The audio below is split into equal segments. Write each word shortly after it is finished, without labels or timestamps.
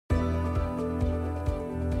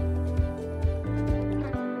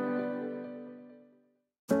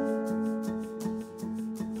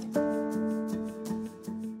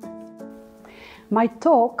My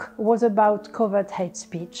talk was about covert hate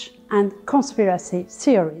speech and conspiracy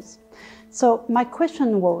theories. So my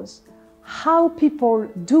question was how people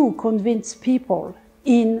do convince people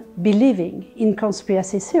in believing in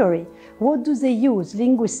conspiracy theory. What do they use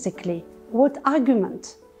linguistically? What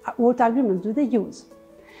argument do they use?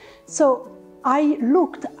 So I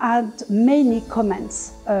looked at many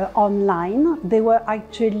comments online. They were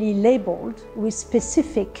actually labeled with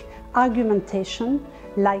specific argumentation,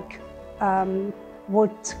 like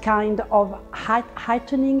what kind of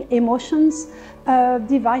heightening emotions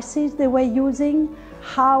devices they were using,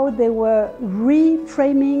 how they were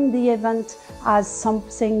reframing the event as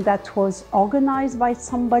something that was organized by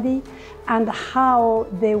somebody, and how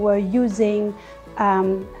they were using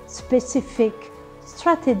specific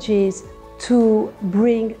strategies to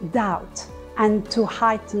bring doubt and to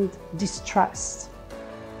heighten distrust.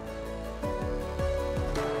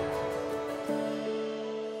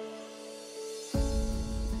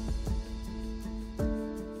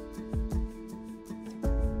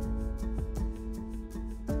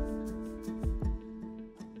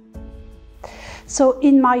 So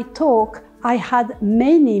in my talk, I had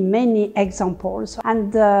many examples,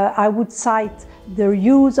 and I would cite the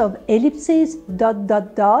use of ellipses, ...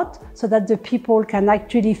 so that the people can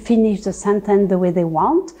actually finish the sentence the way they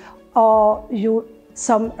want, or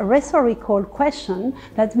some rhetorical question.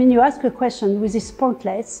 That means you ask a question which is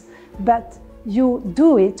pointless, but you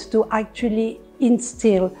do it to actually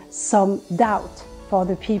instill some doubt for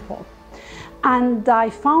the people. And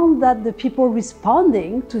I found that the people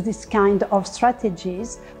responding to this kind of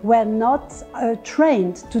strategies were not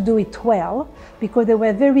trained to do it well, because they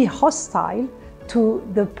were very hostile to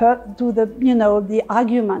the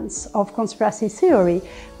arguments of conspiracy theory.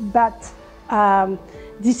 But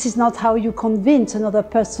this is not how you convince another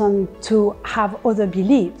person to have other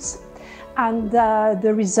beliefs. And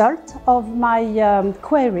the result of my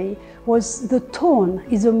query was the tone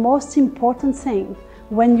is the most important thing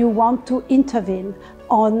when you want to intervene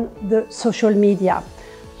on the social media.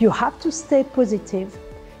 You have to stay positive,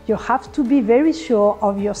 you have to be very sure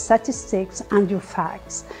of your statistics and your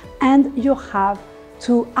facts, and you have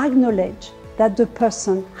to acknowledge that the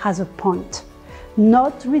person has a point.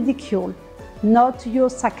 Not ridicule, not your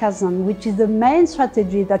sarcasm, which is the main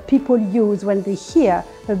strategy that people use when they hear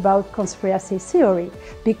about conspiracy theory,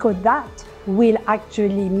 because that will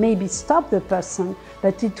actually maybe stop the person,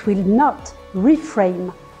 but it will not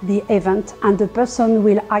reframe the event, and the person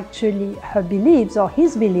will actually, her beliefs or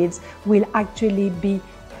his beliefs will actually be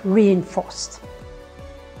reinforced.